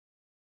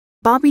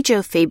 Bobby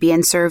Joe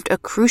Fabian served a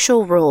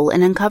crucial role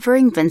in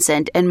uncovering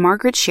Vincent and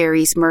Margaret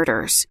Sherry's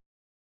murders.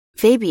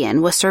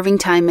 Fabian was serving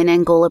time in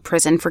Angola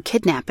prison for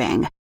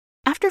kidnapping.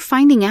 After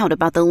finding out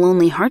about the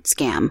Lonely Heart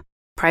scam,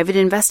 private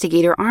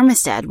investigator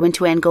Armistead went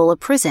to Angola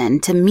prison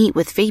to meet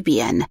with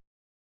Fabian.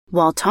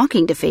 While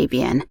talking to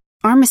Fabian,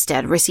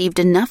 Armistead received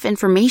enough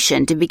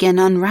information to begin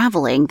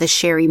unraveling the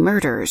Sherry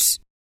murders.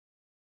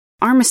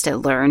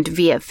 Armistead learned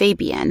via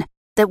Fabian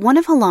that one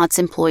of Halat's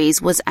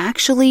employees was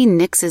actually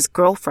Nix's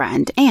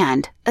girlfriend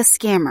and a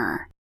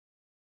scammer.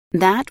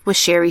 That was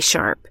Sherry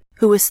Sharp,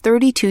 who was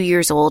 32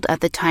 years old at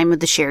the time of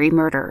the Sherry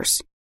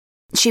murders.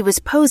 She was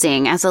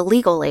posing as a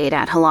legal aide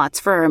at Halat's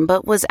firm,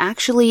 but was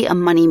actually a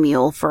money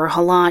mule for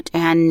Halat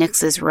and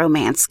Nix's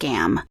romance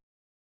scam.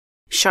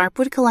 Sharp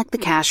would collect the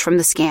cash from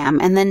the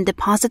scam and then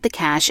deposit the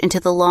cash into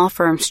the law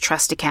firm's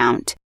trust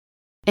account.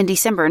 In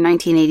December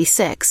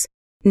 1986,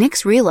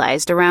 Nix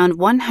realized around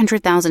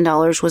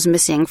 $100,000 was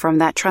missing from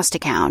that trust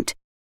account.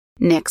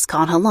 Nix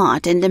called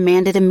Halott and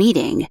demanded a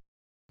meeting.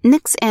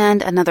 Nix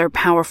and another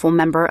powerful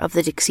member of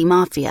the Dixie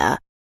Mafia,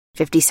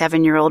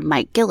 57-year-old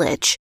Mike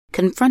Gillich,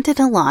 confronted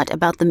Halott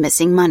about the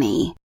missing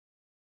money.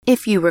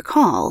 If you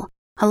recall,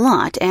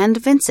 Halott and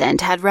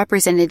Vincent had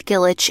represented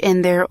Gillich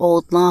in their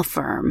old law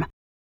firm.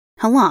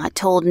 Halott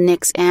told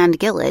Nix and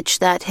Gillich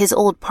that his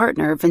old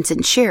partner,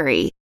 Vincent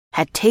Sherry,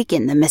 had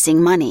taken the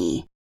missing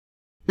money.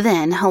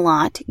 Then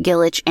Halott,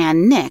 Gillich,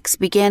 and Nix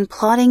began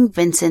plotting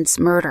Vincent's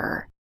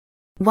murder.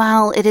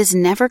 While it is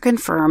never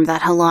confirmed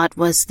that Halott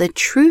was the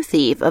true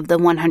thief of the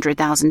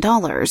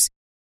 $100,000,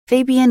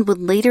 Fabian would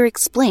later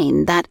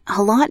explain that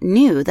Halott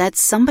knew that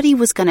somebody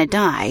was going to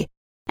die,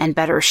 and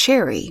better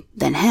Sherry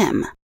than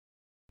him.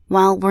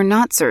 While we're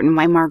not certain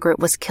why Margaret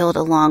was killed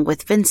along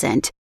with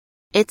Vincent,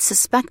 it's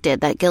suspected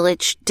that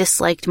Gillich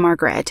disliked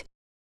Margaret.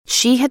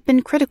 She had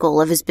been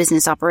critical of his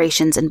business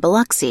operations in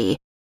Biloxi,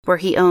 where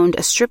he owned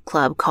a strip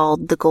club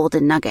called the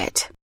Golden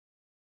Nugget.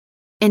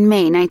 In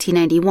May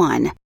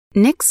 1991,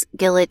 Nix,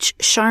 Gillich,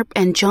 Sharp,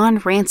 and John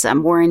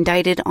Ransom were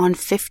indicted on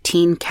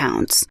 15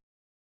 counts.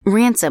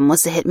 Ransom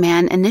was the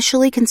hitman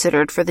initially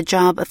considered for the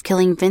job of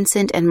killing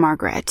Vincent and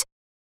Margaret.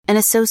 An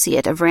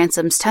associate of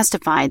Ransom's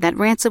testified that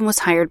Ransom was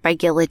hired by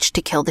Gillich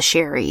to kill the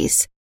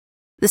Sherrys.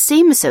 The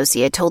same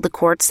associate told the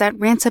courts that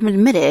Ransom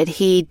admitted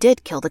he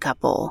did kill the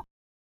couple.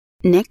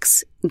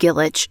 Nix,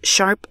 Gillich,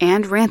 Sharp,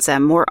 and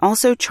Ransom were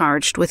also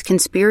charged with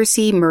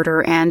conspiracy,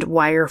 murder, and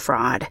wire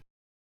fraud.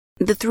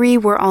 The three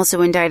were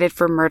also indicted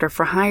for murder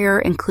for hire,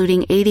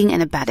 including aiding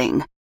and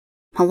abetting.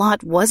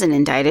 Halott wasn't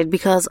indicted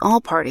because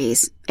all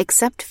parties,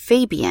 except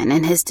Fabian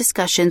in his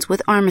discussions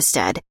with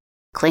Armistead,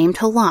 claimed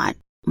Halott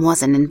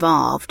wasn't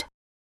involved.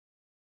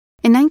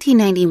 In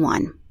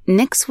 1991,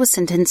 Nix was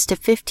sentenced to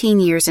 15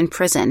 years in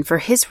prison for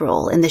his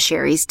role in the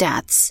Sherrys'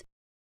 deaths.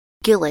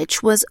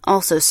 Gillich was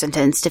also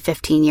sentenced to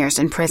 15 years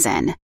in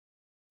prison.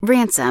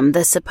 Ransom,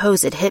 the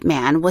supposed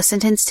hitman, was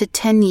sentenced to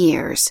 10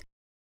 years.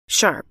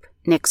 Sharp,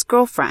 Nix's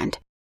girlfriend,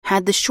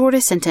 had the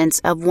shortest sentence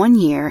of 1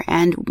 year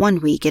and 1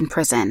 week in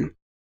prison.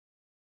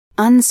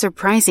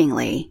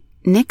 Unsurprisingly,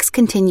 Nix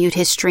continued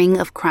his string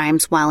of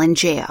crimes while in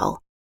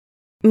jail.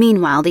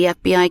 Meanwhile, the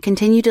FBI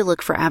continued to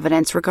look for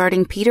evidence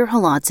regarding Peter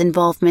Halott's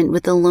involvement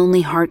with the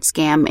Lonely Heart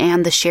scam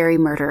and the Sherry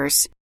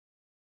murders.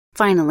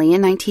 Finally,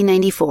 in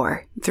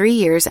 1994, 3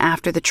 years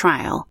after the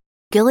trial,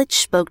 Gillich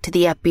spoke to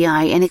the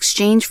FBI in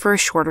exchange for a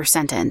shorter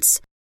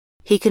sentence.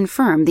 He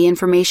confirmed the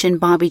information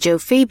Bobby Joe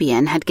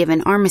Fabian had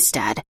given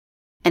Armistead.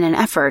 In an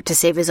effort to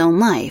save his own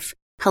life,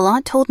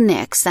 Halott told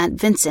Nix that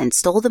Vincent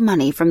stole the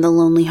money from the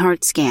Lonely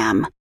Heart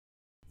scam.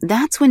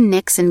 That's when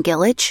Nix and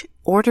Gillich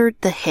ordered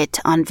the hit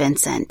on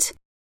Vincent.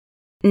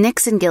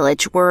 Nix and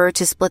Gillich were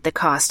to split the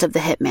cost of the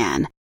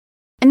hitman.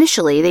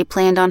 Initially, they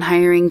planned on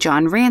hiring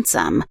John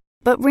Ransom,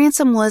 but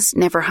Ransom was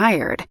never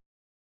hired.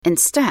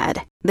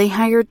 Instead, they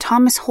hired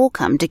Thomas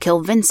Holcomb to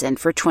kill Vincent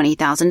for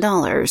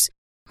 $20,000,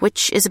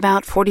 which is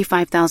about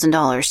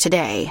 $45,000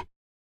 today.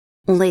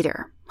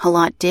 Later,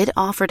 Halott did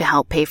offer to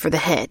help pay for the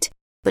hit,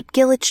 but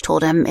Gillich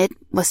told him it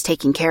was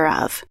taken care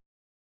of.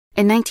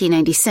 In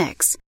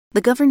 1996,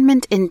 the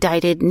government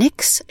indicted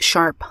Nix,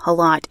 Sharp,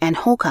 Halott, and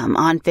Holcomb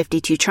on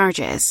 52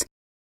 charges.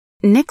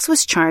 Nix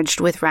was charged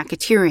with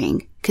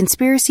racketeering,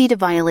 conspiracy to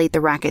violate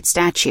the racket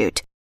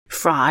statute,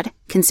 fraud,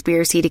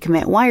 conspiracy to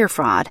commit wire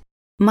fraud,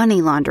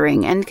 money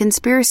laundering, and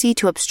conspiracy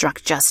to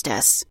obstruct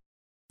justice.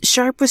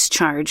 Sharp was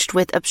charged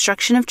with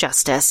obstruction of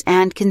justice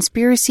and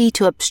conspiracy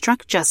to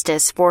obstruct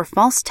justice for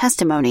false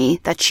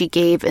testimony that she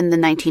gave in the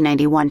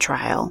 1991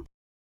 trial.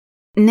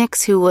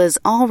 Nix, who was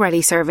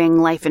already serving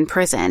life in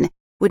prison,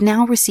 would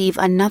now receive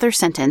another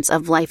sentence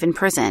of life in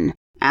prison,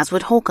 as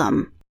would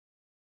Holcomb.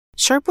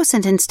 Sharp was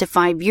sentenced to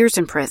 5 years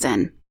in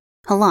prison.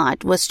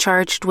 Halott was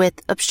charged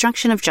with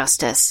obstruction of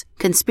justice,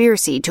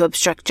 conspiracy to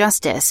obstruct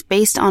justice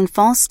based on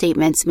false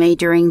statements made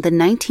during the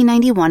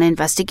 1991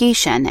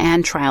 investigation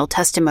and trial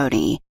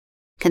testimony,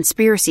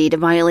 conspiracy to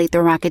violate the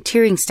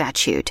racketeering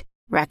statute,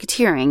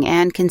 racketeering,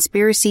 and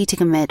conspiracy to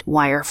commit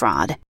wire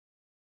fraud.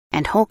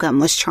 And Holcomb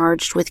was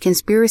charged with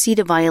conspiracy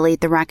to violate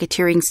the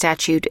racketeering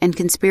statute and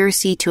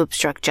conspiracy to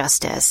obstruct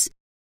justice.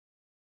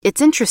 It's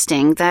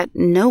interesting that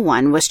no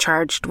one was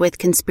charged with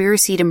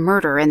conspiracy to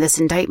murder in this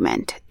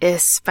indictment,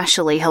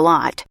 especially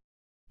Halott.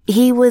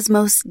 He was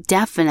most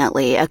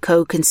definitely a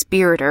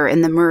co-conspirator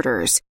in the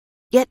murders,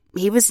 yet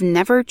he was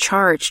never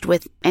charged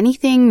with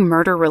anything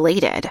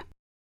murder-related.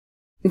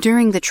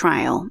 During the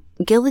trial,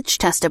 Gillich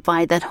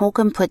testified that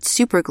Holcomb put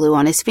superglue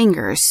on his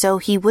fingers so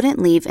he wouldn't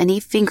leave any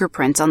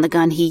fingerprints on the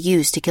gun he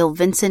used to kill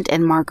Vincent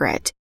and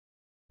Margaret.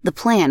 The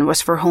plan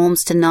was for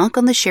Holmes to knock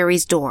on the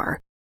Sherrys' door,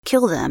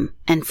 kill them,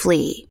 and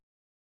flee.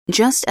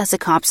 Just as the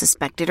cops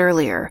suspected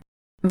earlier,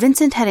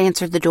 Vincent had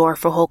answered the door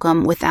for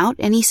Holcomb without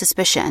any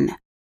suspicion.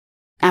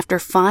 After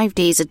 5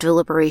 days of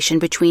deliberation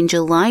between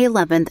July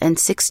 11th and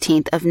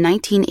 16th of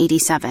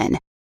 1987,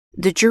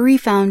 the jury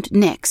found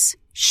Nix,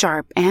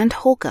 Sharp, and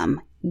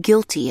Holcomb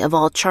guilty of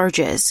all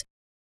charges.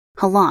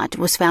 Halott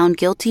was found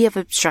guilty of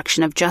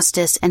obstruction of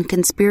justice and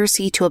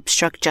conspiracy to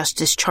obstruct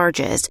justice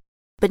charges,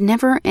 but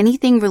never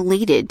anything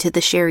related to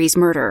the Sherry's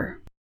murder.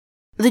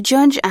 The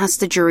judge asked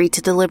the jury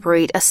to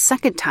deliberate a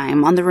second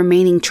time on the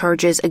remaining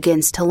charges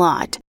against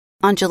Halott.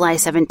 On July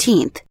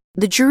 17th,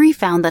 the jury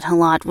found that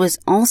Halott was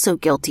also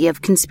guilty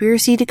of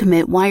conspiracy to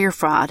commit wire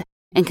fraud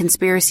and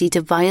conspiracy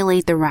to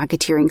violate the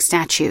racketeering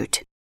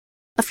statute.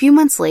 A few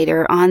months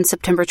later, on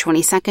September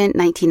 22,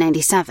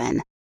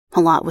 1997,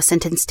 Halott was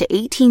sentenced to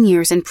 18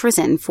 years in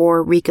prison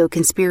for RICO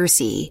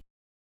conspiracy.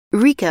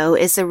 RICO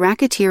is the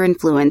Racketeer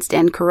Influenced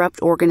and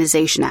Corrupt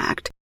Organization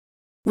Act.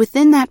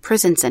 Within that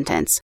prison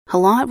sentence,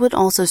 Halott would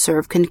also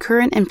serve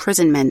concurrent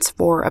imprisonments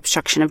for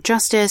obstruction of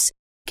justice,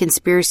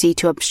 conspiracy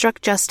to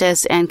obstruct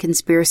justice, and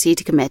conspiracy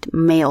to commit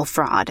mail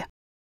fraud.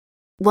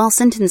 While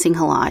sentencing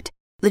Halott,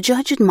 the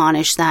judge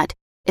admonished that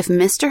if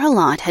Mr.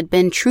 Halott had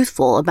been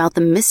truthful about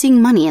the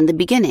missing money in the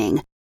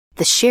beginning,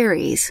 the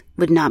Sherrys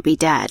would not be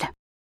dead.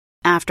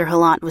 After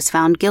Halott was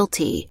found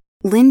guilty,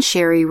 Lynn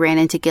Sherry ran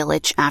into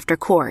Gillich after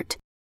court.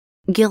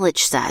 Gillich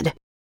said,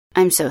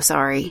 "I'm so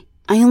sorry.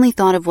 I only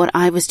thought of what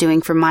I was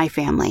doing for my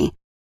family.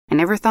 I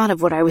never thought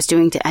of what I was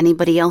doing to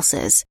anybody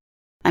else's.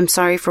 I'm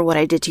sorry for what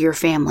I did to your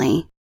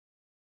family."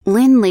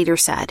 Lynn later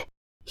said,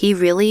 "He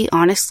really,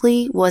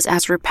 honestly, was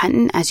as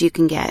repentant as you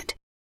can get.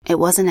 It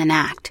wasn't an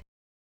act."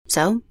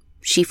 So,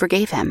 she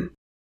forgave him.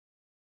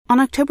 On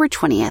October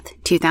 20th,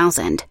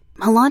 2000,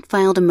 Halott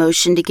filed a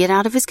motion to get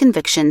out of his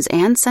convictions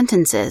and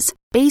sentences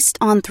based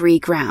on 3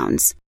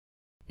 grounds.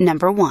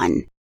 Number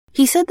 1,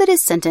 he said that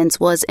his sentence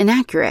was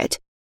inaccurate.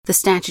 The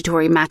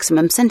statutory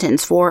maximum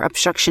sentence for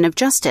obstruction of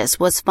justice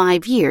was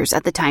 5 years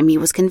at the time he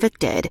was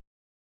convicted.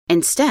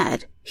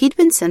 Instead, he'd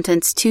been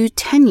sentenced to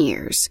 10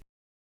 years.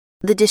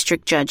 The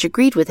district judge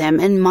agreed with him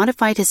and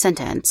modified his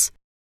sentence.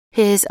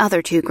 His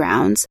other 2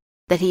 grounds,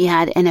 that he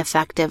had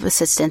ineffective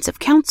assistance of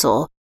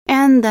counsel,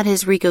 and that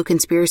his RICO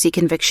conspiracy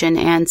conviction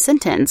and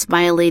sentence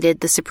violated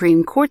the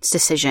Supreme Court's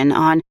decision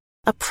on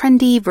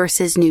Apprendi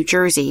v. New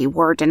Jersey,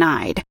 were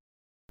denied.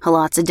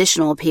 Halott's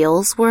additional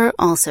appeals were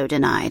also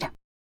denied.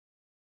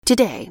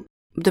 Today,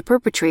 the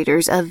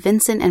perpetrators of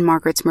Vincent and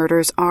Margaret's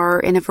murders are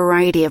in a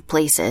variety of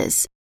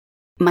places.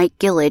 Mike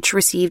Gillich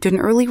received an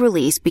early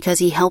release because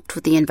he helped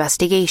with the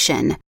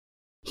investigation.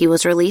 He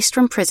was released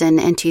from prison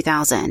in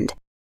 2000.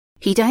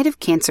 He died of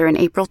cancer in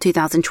April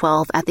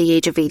 2012 at the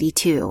age of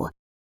 82.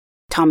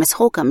 Thomas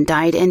Holcomb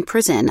died in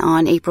prison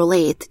on April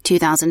 8,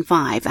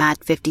 2005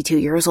 at 52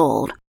 years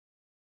old.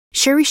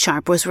 Sherry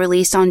Sharp was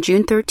released on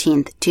June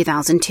 13,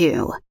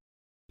 2002.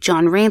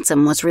 John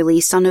Ransom was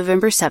released on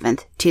November 7,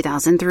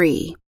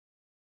 2003.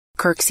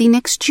 Kirksey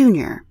Nix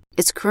Jr.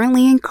 is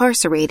currently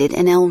incarcerated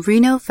in El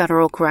Reno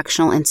Federal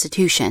Correctional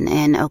Institution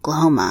in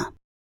Oklahoma.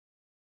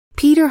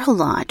 Peter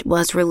Halott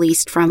was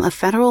released from a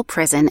federal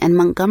prison in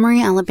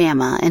Montgomery,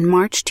 Alabama in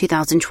March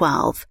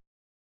 2012.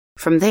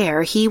 From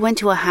there, he went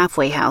to a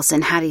halfway house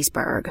in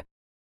Hattiesburg.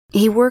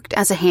 He worked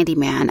as a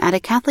handyman at a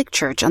Catholic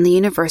church on the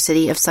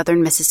University of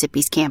Southern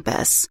Mississippi's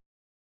campus.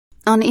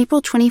 On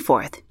April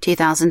 24,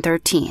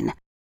 2013,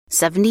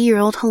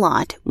 70-year-old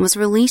Halott was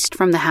released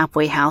from the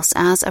halfway house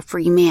as a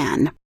free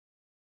man.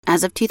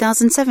 As of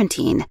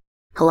 2017,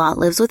 Halott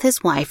lives with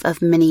his wife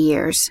of many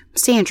years,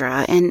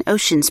 Sandra, in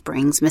Ocean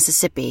Springs,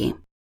 Mississippi.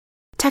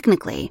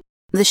 Technically,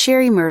 the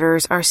Sherry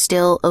murders are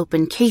still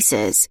open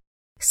cases,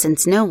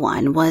 since no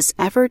one was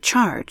ever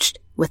charged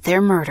with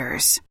their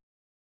murders.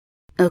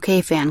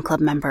 Okay, fan club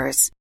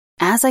members,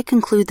 as I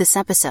conclude this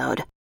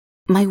episode,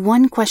 my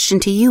one question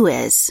to you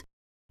is,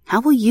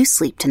 how will you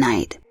sleep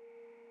tonight?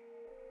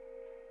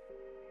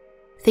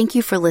 Thank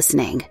you for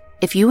listening.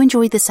 If you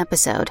enjoyed this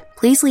episode,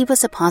 please leave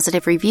us a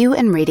positive review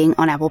and rating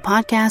on Apple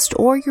Podcast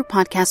or your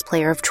podcast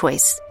player of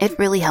choice. It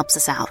really helps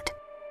us out.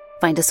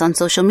 Find us on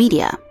social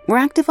media. We're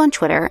active on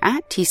Twitter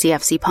at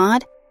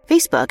TCFCPod,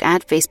 Facebook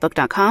at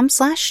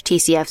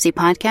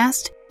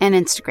facebook.com/TCFCPodcast, and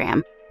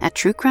Instagram at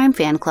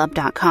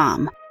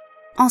truecrimefanclub.com.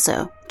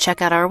 Also,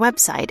 check out our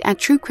website at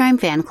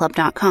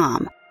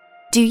truecrimefanclub.com.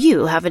 Do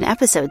you have an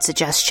episode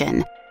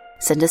suggestion?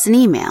 Send us an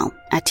email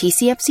at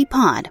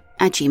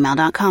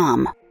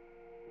tcfcpod@gmail.com.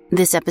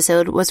 This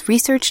episode was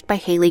researched by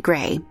Haley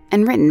Gray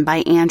and written by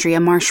Andrea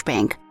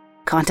Marshbank.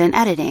 Content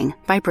editing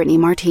by Brittany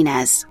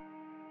Martinez.